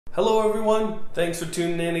Hello everyone, thanks for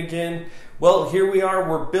tuning in again. Well, here we are,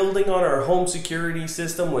 we're building on our home security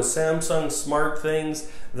system with Samsung SmartThings,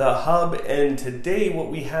 the hub, and today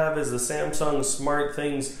what we have is the Samsung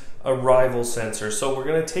SmartThings Arrival Sensor. So we're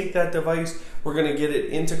going to take that device, we're going to get it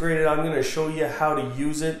integrated. I'm going to show you how to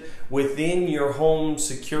use it within your home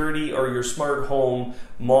security or your smart home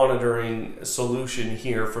monitoring solution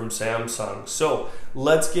here from Samsung. So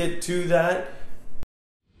let's get to that.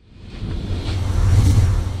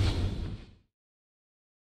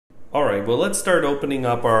 Alright, well let's start opening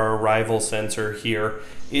up our Arrival Sensor here.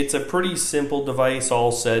 It's a pretty simple device,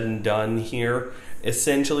 all said and done here.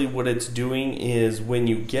 Essentially what it's doing is when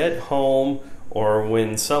you get home or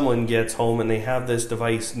when someone gets home and they have this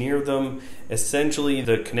device near them, essentially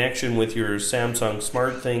the connection with your Samsung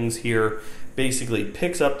SmartThings here basically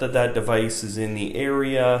picks up that that device is in the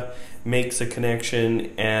area, makes a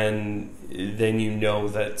connection, and then you know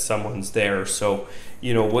that someone's there. So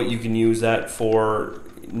you know what you can use that for,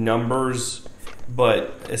 numbers,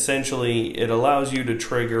 but essentially it allows you to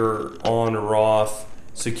trigger on or off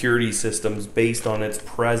security systems based on its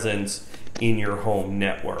presence in your home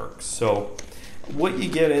network. So what you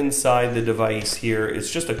get inside the device here is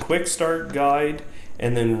just a quick start guide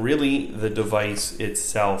and then really the device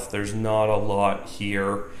itself. There's not a lot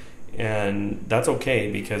here, and that's okay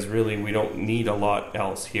because really we don't need a lot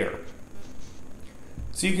else here.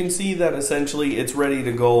 So you can see that essentially it's ready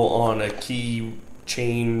to go on a key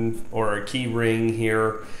chain or a key ring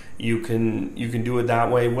here. You can do it that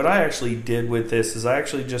way. What I actually did with this is I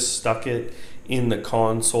actually just stuck it in the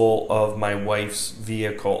console of my wife's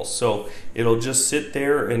vehicle. So it'll just sit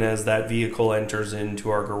there, and as that vehicle enters into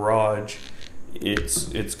our garage,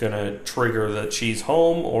 it's gonna trigger that she's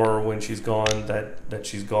home, or when she's gone that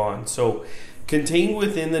she's gone. So contained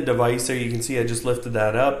within the device there, you can see I just lifted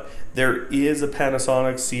that up. There is a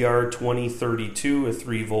Panasonic CR2032, a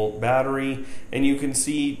 3-volt battery, and you can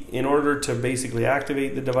see in order to basically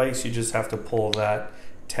activate the device, you just have to pull that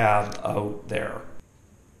tab out there.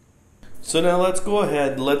 So now let's go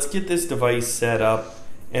ahead, let's get this device set up,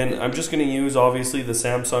 and I'm just going to use obviously the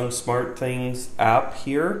Samsung SmartThings app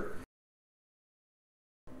here.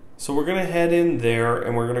 So we're going to head in there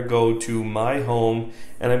and we're going to go to My Home,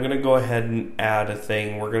 and I'm going to go ahead and add a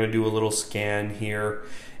thing. We're going to do a little scan here,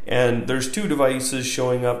 and there's two devices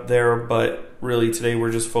showing up there, but really today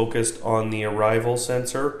we're just focused on the Arrival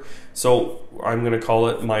Sensor. So I'm going to call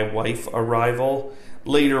it My Wife Arrival.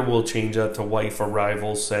 Later we'll change that to Wife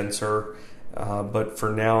Arrival Sensor. But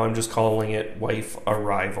for now I'm just calling it Wife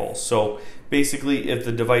Arrival. So basically if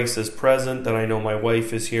the device is present, then I know my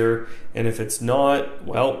wife is here, and if it's not,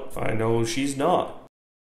 well, I know she's not.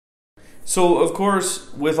 So of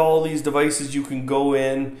course with all these devices you can go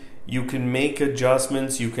in, you can make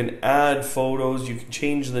adjustments, you can add photos, you can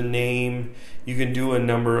change the name, you can do a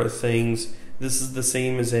number of things. This is the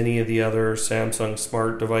same as any of the other Samsung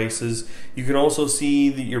smart devices. You can also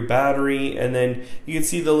see your battery, and then you can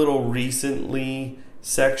see the little recently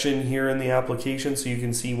section here in the application, so you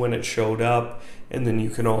can see when it showed up, and then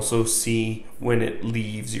you can also see when it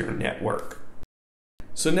leaves your network.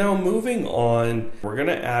 So now moving on, we're going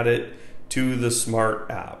to add it to the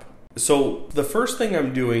Smart app. So the first thing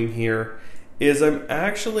I'm doing here is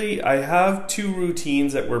I have two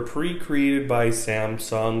routines that were pre-created by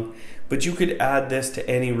Samsung, but you could add this to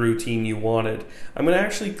any routine you wanted. I'm going to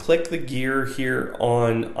actually click the gear here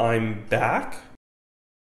on I'm back.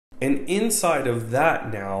 And inside of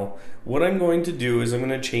that now, what I'm going to do is I'm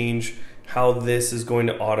going to change how this is going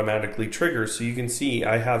to automatically trigger. So you can see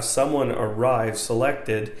I have someone arrive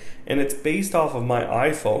selected, and it's based off of my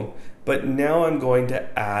iPhone, but now I'm going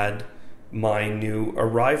to add my new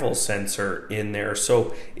Arrival Sensor in there.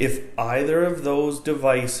 So if either of those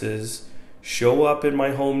devices show up in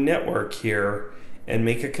my home network here and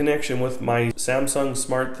make a connection with my Samsung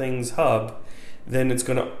SmartThings hub, then it's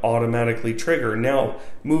going to automatically trigger. Now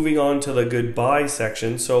moving on to the goodbye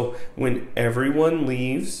section, so when everyone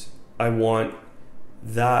leaves, I want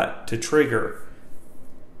that to trigger.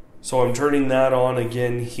 So I'm turning that on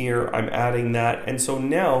again here, I'm adding that, and so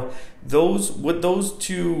now what those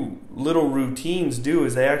two little routines do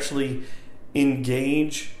is they actually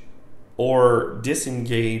engage or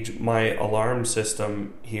disengage my alarm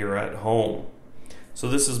system here at home. So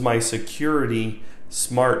this is my security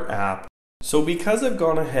smart app. So because I've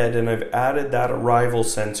gone ahead and I've added that Arrival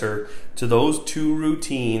Sensor to those two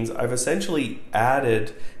routines, I've essentially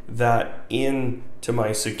added that into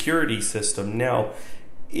my security system. Now,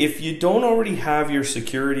 if you don't already have your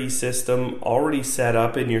security system already set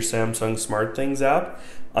up in your Samsung SmartThings app,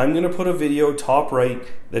 I'm going to put a video top right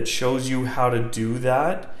that shows you how to do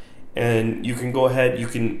that. And you can go ahead, you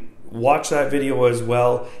can watch that video as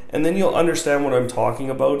well, and then you'll understand what I'm talking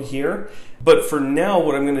about here. But for now,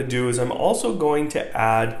 what I'm going to do is I'm also going to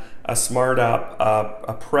add a smart app,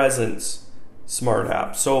 a presence smart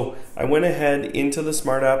app. So I went ahead into the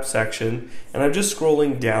smart app section, and I'm just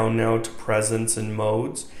scrolling down now to presence and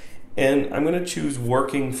modes, and I'm going to choose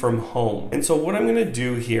working from home. And so what I'm going to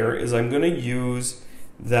do here is I'm going to use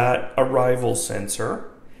that arrival sensor,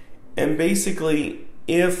 and basically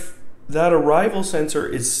if that arrival sensor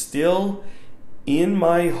is still in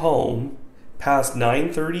my home past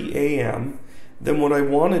 9:30 a.m., then what I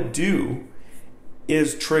want to do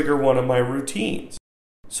is trigger one of my routines.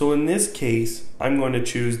 So in this case, I'm going to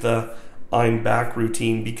choose the I'm back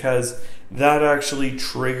routine, because that actually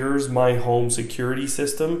triggers my home security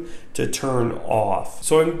system to turn off.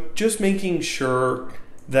 So I'm just making sure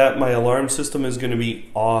that my alarm system is going to be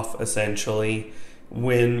off essentially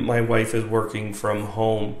when my wife is working from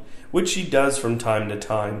home, which she does from time to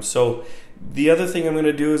time. So the other thing I'm going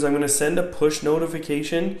to do is I'm going to send a push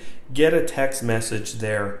notification, get a text message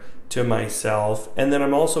there to myself, and then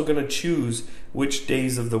I'm also going to choose which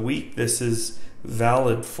days of the week this is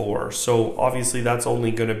valid for. So obviously that's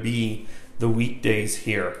only going to be the weekdays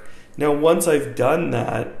here. Now once I've done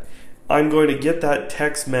that, I'm going to get that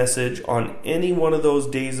text message on any one of those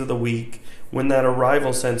days of the week when that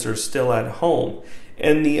arrival sensor is still at home.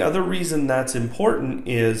 And the other reason that's important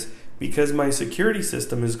is because my security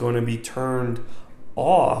system is going to be turned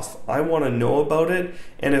off. I want to know about it,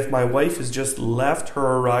 and if my wife has just left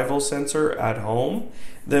her arrival sensor at home,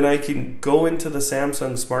 then I can go into the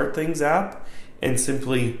Samsung SmartThings app and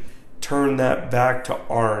simply turn that back to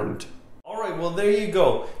armed. Alright, well there you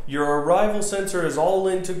go. Your arrival sensor is all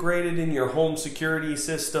integrated in your home security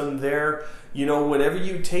system there. You know, whenever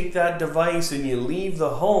you take that device and you leave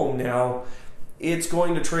the home now, it's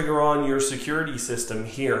going to trigger on your security system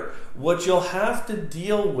here. What you'll have to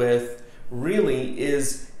deal with really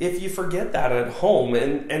is if you forget that at home,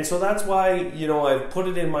 and so that's why, you know, I've put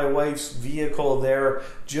it in my wife's vehicle there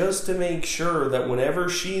just to make sure that whenever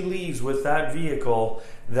she leaves with that vehicle,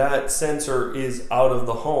 that sensor is out of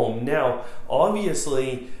the home. Now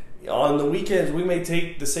obviously on the weekends we may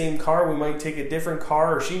take the same car, we might take a different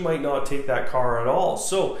car, or she might not take that car at all.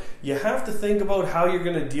 So you have to think about how you're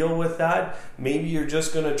going to deal with that. Maybe you're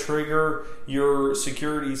just going to trigger your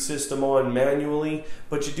security system on manually,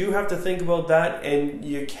 but you do have to think about that, and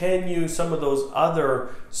you can use some of those other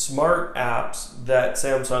smart apps that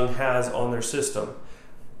Samsung has on their system.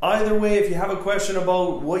 Either way, if you have a question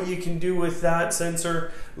about what you can do with that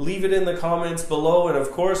sensor, leave it in the comments below, and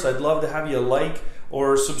of course I'd love to have you like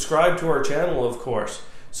or subscribe to our channel, of course.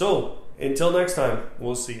 So until next time,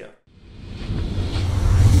 we'll see ya.